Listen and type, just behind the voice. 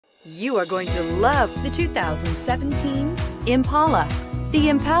You are going to love the 2017 Impala. The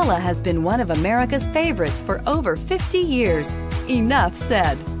Impala has been one of America's favorites for over 50 years. Enough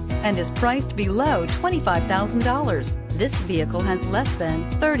said. And is priced below $25,000. This vehicle has less than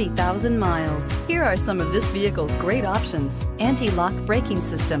 30,000 miles. Here are some of this vehicle's great options: anti-lock braking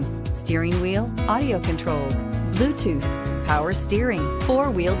system, steering wheel audio controls, Bluetooth, power steering,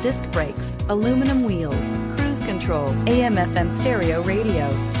 four-wheel disc brakes, aluminum wheels, cruise control, AM/FM stereo radio,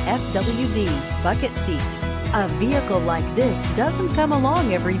 FWD, bucket seats. A vehicle like this doesn't come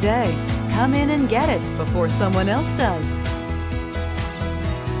along every day. Come in and get it before someone else does.